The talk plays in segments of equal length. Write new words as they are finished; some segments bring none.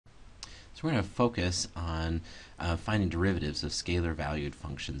So we're going to focus on finding derivatives of scalar valued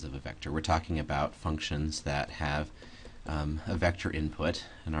functions of a vector. We're talking about functions that have a vector input,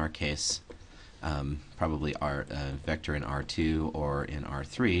 in our case probably a vector in R2 or in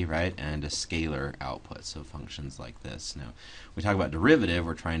R3, right, and a scalar output, so functions like this. Now, when we talk about derivative,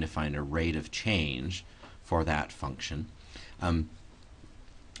 we're trying to find a rate of change for that function.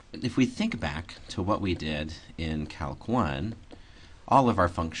 If we think back to what we did in Calc 1, all of our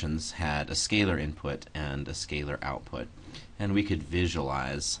functions had a scalar input and a scalar output, and we could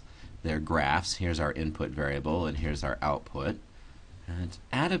visualize their graphs. Here's our input variable and here's our output. And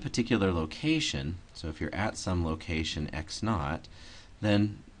at a particular location, so if you're at some location x0,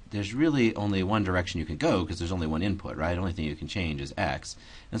 then there's really only one direction you can go because there's only one input, right? The only thing you can change is x.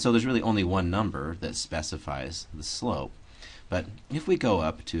 And so there's really only one number that specifies the slope. But if we go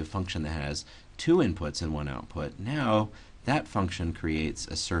up to a function that has two inputs and one output, now that function creates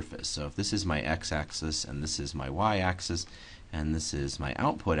a surface. So if this is my x-axis and this is my y-axis and this is my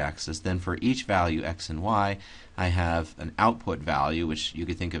output axis, then for each value x and y, I have an output value, which you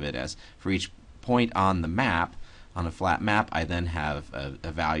could think of it as for each point on the map, on a flat map, I then have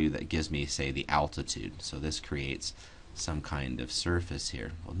a value that gives me, say, the altitude. So this creates some kind of surface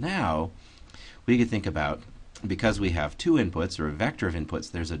here. Well, now we could think about, because we have two inputs or a vector of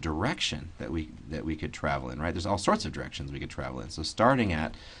inputs, there's a direction that we could travel in, right? There's all sorts of directions we could travel in. So starting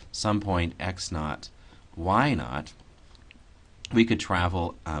at some point x0, y0, we could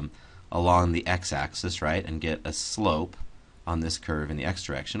travel along the x-axis, right, and get a slope on this curve in the x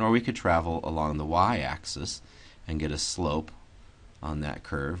direction, or we could travel along the y-axis and get a slope on that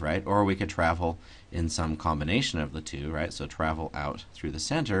curve, right? Or we could travel in some combination of the two, right? So travel out through the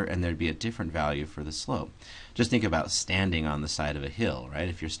center, and there'd be a different value for the slope. Just think about standing on the side of a hill, right?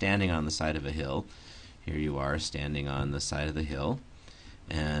 If you're standing on the side of a hill, here you are standing on the side of the hill,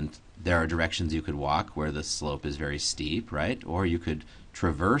 and there are directions you could walk where the slope is very steep, right? Or you could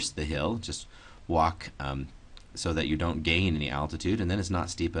traverse the hill, just walk so that you don't gain any altitude, and then it's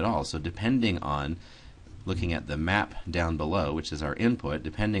not steep at all. So depending on looking at the map down below, which is our input,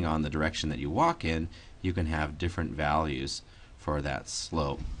 depending on the direction that you walk in, you can have different values for that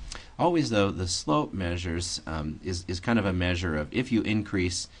slope. Always, though, the slope measures is kind of a measure of if you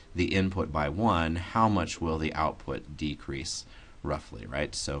increase the input by 1, how much will the output decrease roughly,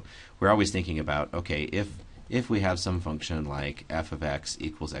 right? So we're always thinking about, okay, if we have some function like f of x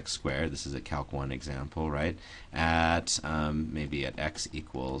equals x squared, this is a Calc 1 example, right, at maybe at x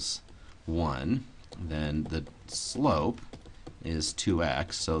equals 1, then the slope is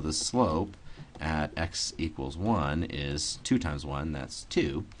 2x, so the slope at x equals 1 is 2 times 1, that's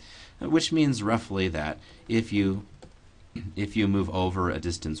 2, which means roughly that if you move over a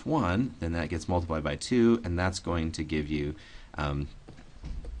distance 1, then that gets multiplied by 2, and that's going to give you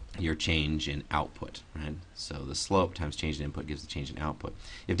your change in output, right? So the slope times change in input gives the change in output.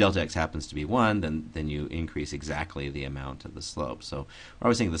 If delta x happens to be 1, then you increase exactly the amount of the slope. So we're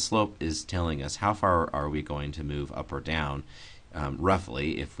always saying the slope is telling us how far are we going to move up or down,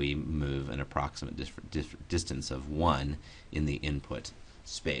 roughly, if we move an approximate distance of 1 in the input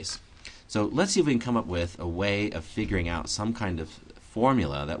space. So let's see if we can come up with a way of figuring out some kind of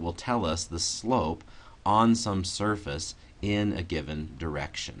formula that will tell us the slope on some surface in a given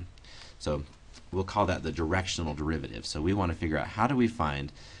direction. So we'll call that the directional derivative. So we want to figure out how do we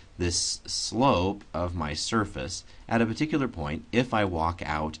find this slope of my surface at a particular point if I walk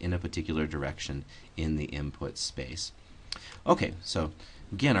out in a particular direction in the input space. Okay, so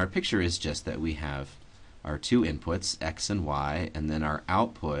again, our picture is just that we have our two inputs, x and y, and then our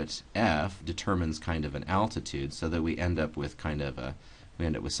output, f, determines kind of an altitude, so that we end up with kind of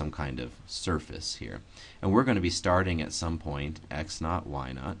some kind of surface here. And we're going to be starting at some point, x0,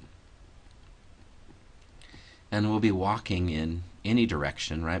 y0, and we'll be walking in any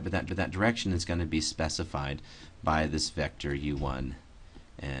direction, right? But that direction is going to be specified by this vector u1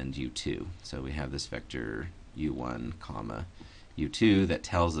 and u2. So we have this vector u1, comma, u2 that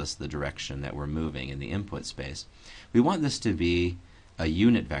tells us the direction that we're moving in the input space. We want this to be a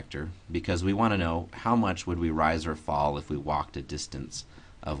unit vector because we want to know how much would we rise or fall if we walked a distance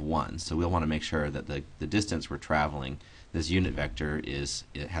of 1. So we'll want to make sure that the distance we're traveling, this unit vector this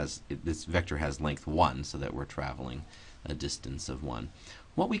vector has length 1, so that we're traveling a distance of 1.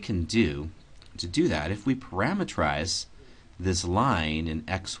 What we can do to do that, if we parameterize this line in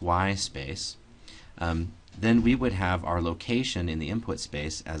xy space, then we would have our location in the input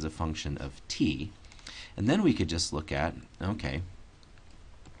space as a function of t, and then we could just look at, okay,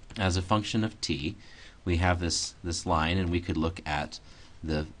 as a function of t, we have this line, and we could look at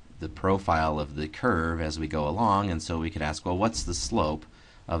the profile of the curve as we go along, and so we could ask, well, what's the slope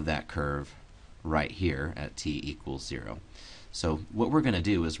of that curve right here at t equals 0. So what we're going to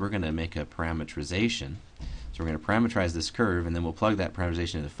do is we're going to make a parameterization. So we're going to parameterize this curve, and then we'll plug that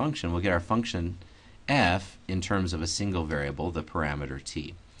parameterization into the function. We'll get our function f in terms of a single variable, the parameter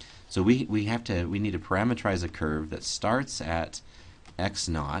t. So we need to parameterize a curve that starts at x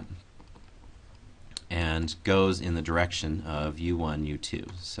naught and goes in the direction of u1, u2.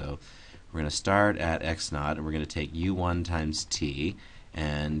 So we're going to start at x naught, and we're going to take u1 times t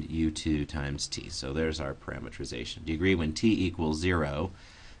and u2 times t. So there's our parameterization. Do you agree when t equals 0,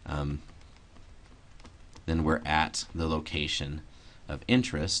 then we're at the location of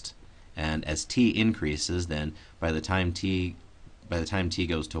interest, and as t increases, then by the time t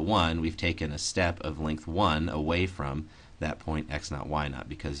goes to 1, we've taken a step of length 1 away from that point x naught, y naught,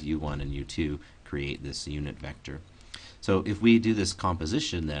 because u1 and u2 create this unit vector. So if we do this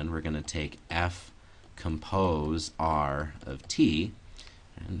composition, then we're going to take f compose r of t,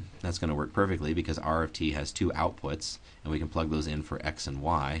 and that's going to work perfectly because r of t has two outputs, and we can plug those in for x and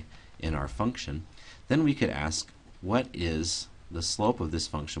y in our function. Then we could ask, what is the slope of this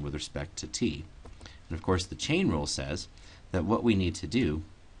function with respect to t? And of course the chain rule says that what we need to do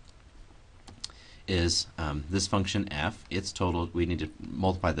is this function f, its total, we need to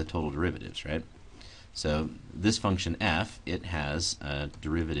multiply the total derivatives, right? So this function f, it has a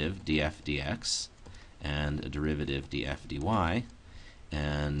derivative df dx and a derivative df dy,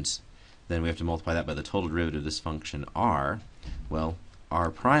 and then we have to multiply that by the total derivative of this function r. Well, r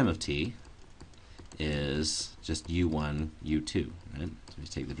prime of t is just u1, u2, right? So we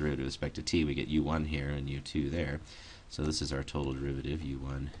take the derivative with respect to t, we get u1 here and u2 there. So this is our total derivative,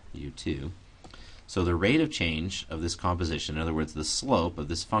 u1, u2. So the rate of change of this composition, in other words, the slope of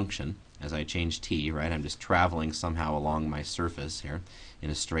this function, as I change t, right, I'm just traveling somehow along my surface here in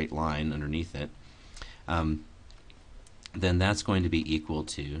a straight line underneath it, then that's going to be equal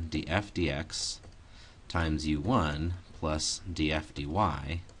to df dx times u1 plus df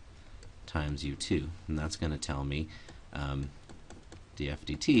dy times u2. And that's going to tell me df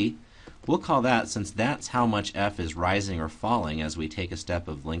dt. We'll call that, since that's how much f is rising or falling as we take a step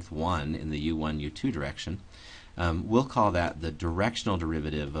of length 1 in the u1, u2 direction, we'll call that the directional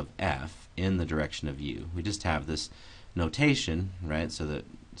derivative of f in the direction of u. We just have this notation, right, so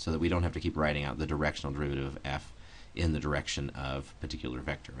that we don't have to keep writing out the directional derivative of f in the direction of a particular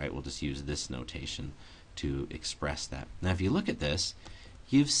vector, right? We'll just use this notation to express that. Now if you look at this,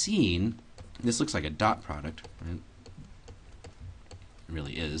 you've seen, this looks like a dot product, right? It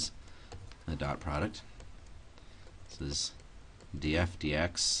really is a dot product. This is df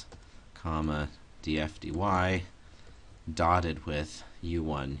dx comma df dy dotted with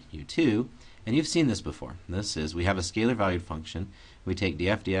u1, u2, and you've seen this before. This is, we have a scalar valued function, we take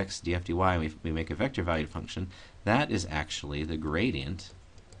df dx, df dy, and we make a vector valued function. That is actually the gradient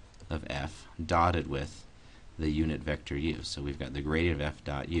of f dotted with the unit vector u. So we've got the gradient of f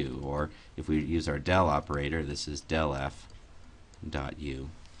dot u, or if we use our del operator, this is del f dot u.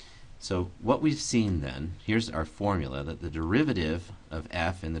 So what we've seen then, here's our formula, that the derivative of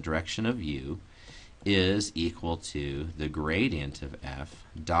f in the direction of u is equal to the gradient of f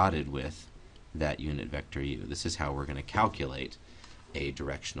dotted with that unit vector u. This is how we're going to calculate a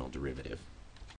directional derivative.